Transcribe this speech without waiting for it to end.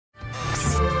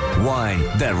Wine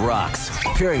that rocks.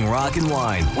 Pairing rock and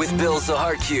wine with Bill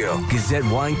Zaharkiw, Gazette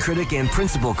wine critic and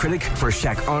principal critic for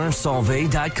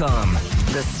ChacArnSalve.com.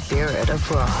 The spirit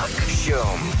of rock.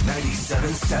 Shom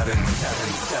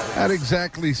 97.7. At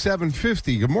exactly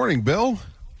 7:50. Good morning, Bill.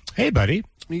 Hey, buddy.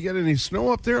 You get any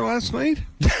snow up there last night?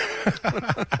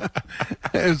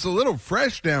 It's a little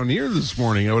fresh down here this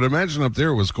morning. I would imagine up there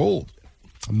it was cold.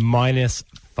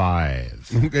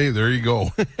 -5. Okay, there you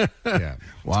go. Yeah.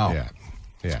 Wow.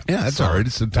 Yeah, that's all right.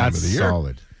 It's the time of the year.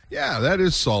 Solid. Yeah, that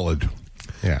is solid.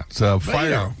 Yeah. It's a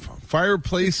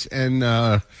fireplace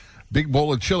and big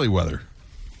bowl of chili weather.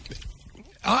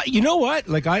 You know what?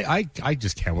 Like, I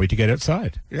just can't wait to get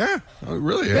outside. Yeah. Oh,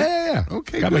 really? Yeah.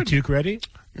 Okay, Got good. my toque ready.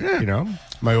 Yeah. You know,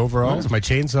 my overalls, my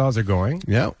chainsaws are going.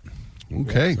 Yeah.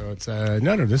 Okay. Yeah, so it's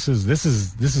no. This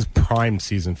is prime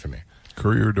season for me.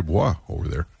 Courrier de Bois over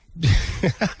there.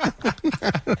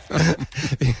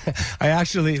 I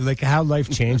actually like how life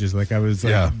changes. Like I was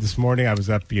this morning. I was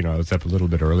up. I was up a little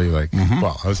bit early. Like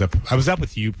well, I was up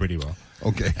with you pretty well.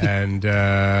 Okay. And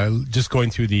just going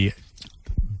through the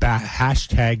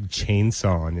hashtag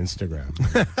chainsaw on Instagram.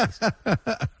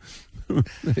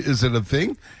 Is it a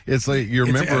thing? It's like you're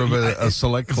a member of a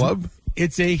select club?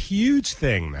 It's a huge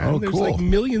thing, man. Oh, There's cool. like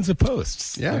millions of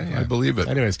posts. Yeah, I believe it.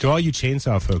 Anyways, to all you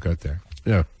chainsaw folk out there.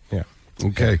 Yeah. Yeah.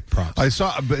 Okay. Props. I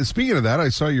saw, but speaking of that, I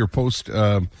saw your post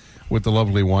with the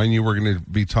lovely wine you were going to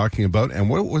be talking about. And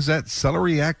what was that?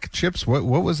 Celeriac chips? What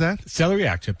was that?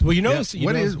 Celeriac chip. Well, what's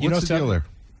the deal there?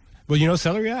 Well, you know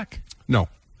celeriac? No.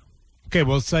 Okay,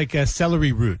 well, it's like a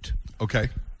celery root. Okay.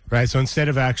 Right? So instead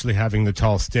of actually having the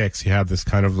tall sticks, you have this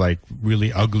kind of like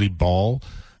really ugly ball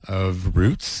of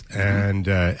roots and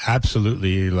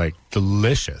absolutely like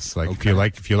delicious. Like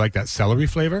if you like that celery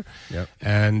flavor. Yep.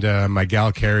 And my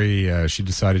gal Carrie, she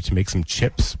decided to make some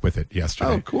chips with it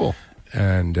yesterday. Oh, cool.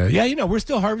 And we're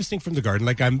still harvesting from the garden.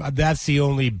 Like that's the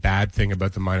only bad thing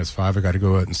about the -5. I got to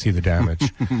go out and see the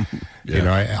damage.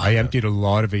 Yeah. I emptied a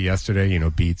lot of it yesterday.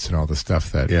 Beets and all the stuff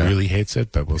that really hates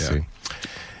it, but we'll see.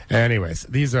 Anyways,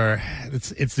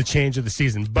 it's the change of the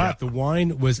season, but the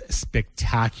wine was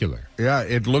spectacular. Yeah,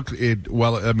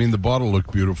 the bottle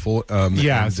looked beautiful.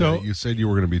 So you said you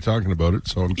were going to be talking about it,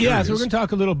 so I'm curious. Yeah, so we're going to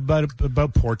talk a little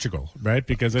about Portugal, right?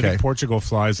 Because I think Portugal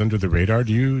flies under the radar.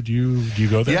 Do you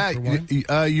go there? Yeah, for wine?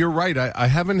 You're right. I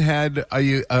haven't had.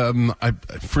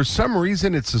 For some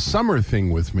reason, it's a summer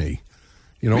thing with me.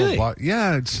 Really?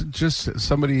 Yeah, it's just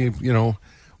somebody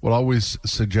will always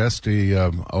suggest a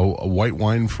white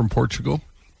wine from Portugal.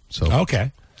 So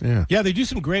okay. Yeah, they do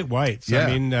some great whites. Yeah.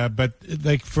 I mean, but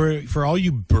like for all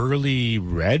you burly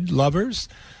red lovers,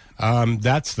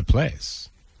 that's the place,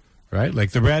 right?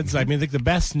 Like the reds. I mean, like the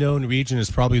best known region is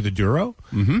probably the Douro,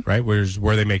 right?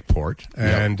 Where they make port,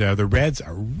 and the reds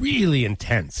are really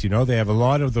intense. They have a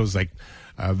lot of those like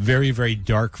very, very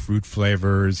dark fruit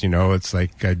flavors. It's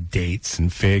like dates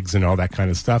and figs and all that kind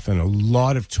of stuff, and a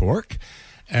lot of torque.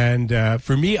 And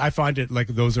for me, I find it like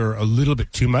those are a little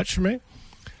bit too much for me.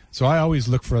 So I always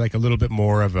look for like a little bit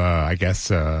more of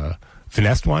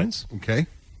finessed wines. Okay.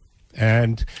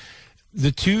 And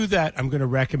the two that I'm going to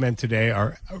recommend today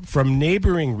are from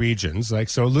neighboring regions,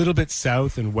 so a little bit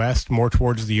south and west, more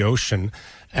towards the ocean.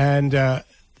 And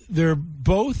they're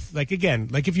both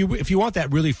if you want that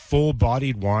really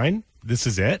full-bodied wine, this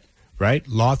is it. Right?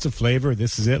 Lots of flavor.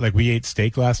 This is it. Like we ate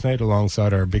steak last night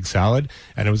alongside our big salad,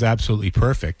 and it was absolutely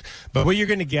perfect. But what you're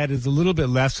going to get is a little bit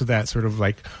less of that sort of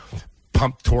like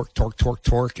pump,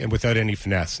 torque, and without any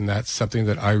finesse. And that's something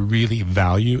that I really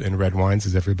value in red wines,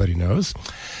 as everybody knows.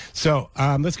 So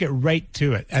let's get right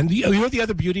to it. And you know the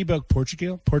other beauty about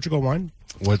Portugal wine?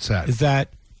 What's that? Is that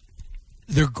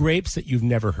they're grapes that you've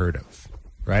never heard of.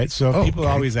 Right. So people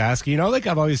always ask,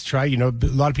 I've always tried, a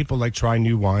lot of people like try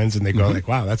new wines and they go like,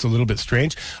 wow, that's a little bit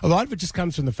strange. A lot of it just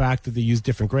comes from the fact that they use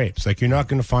different grapes. Like you're not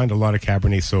going to find a lot of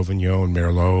Cabernet Sauvignon and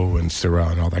Merlot and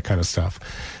Syrah and all that kind of stuff.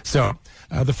 So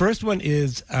the first one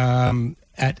is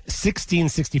at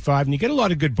 1665, and you get a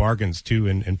lot of good bargains too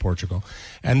in Portugal.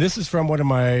 And this is from one of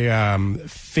my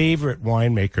favorite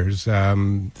winemakers,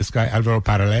 this guy, Álvaro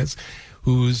Parales,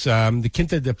 who's the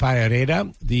Quinta de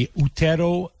Parreira, the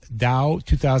Utero Dow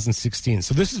 2016.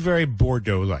 So this is very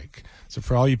Bordeaux-like. So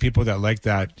for all you people that like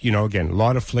that, again, a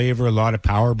lot of flavor, a lot of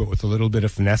power, but with a little bit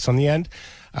of finesse on the end.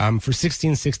 For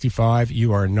 1665,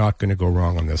 you are not going to go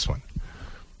wrong on this one,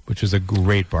 which is a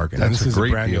great bargain. That's this is a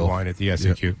great brand deal. new wine at the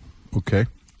SEQ. Yep. Okay.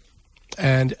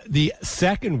 And the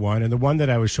second one, and the one that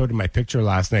I was showed in my picture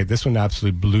last night, this one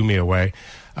absolutely blew me away.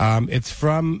 It's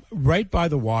from right by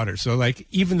the water. So, like,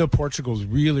 even though Portugal's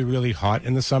really, really hot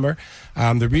in the summer,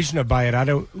 the region of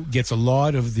Bairrada gets a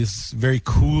lot of this very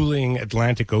cooling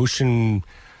Atlantic Ocean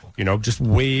just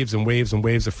waves and waves and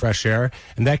waves of fresh air.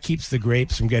 And that keeps the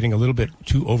grapes from getting a little bit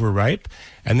too overripe.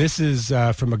 And this is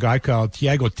from a guy called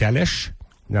Tiago Teles.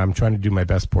 Now, I'm trying to do my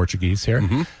best Portuguese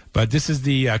here. But this is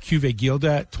the Cuvée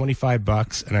Gilda,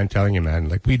 $25. And I'm telling you, man,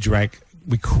 like we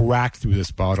cracked through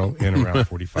this bottle in around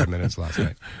 45 minutes last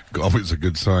night. Always a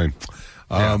good sign.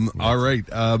 All right.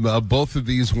 Both of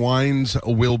these wines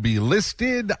will be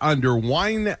listed under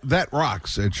Wine That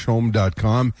Rocks at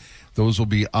shom.com. Those will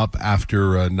be up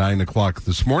after 9 o'clock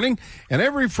this morning. And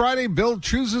every Friday, Bill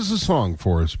chooses a song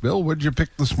for us. Bill, what did you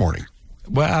pick this morning?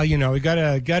 Well, we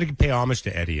gotta pay homage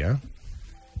to Eddie, huh?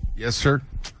 Yes, sir.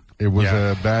 It was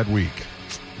a bad week.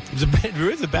 It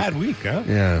was a bad week, huh?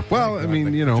 Yeah. Well, I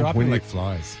mean, dropping like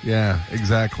flies. Yeah,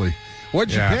 exactly.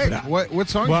 What'd you pick? What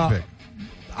song did you pick?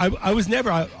 I was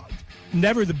never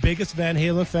the biggest Van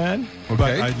Halen fan,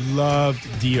 but I loved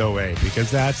DOA because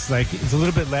that's like it's a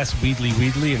little bit less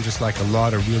weedly and just like a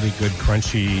lot of really good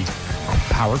crunchy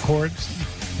power chords.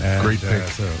 And, Great pick.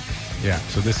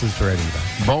 So this is for Eddie.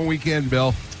 Bon weekend,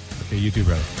 Bill. Okay, you too,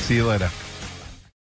 brother. See you later.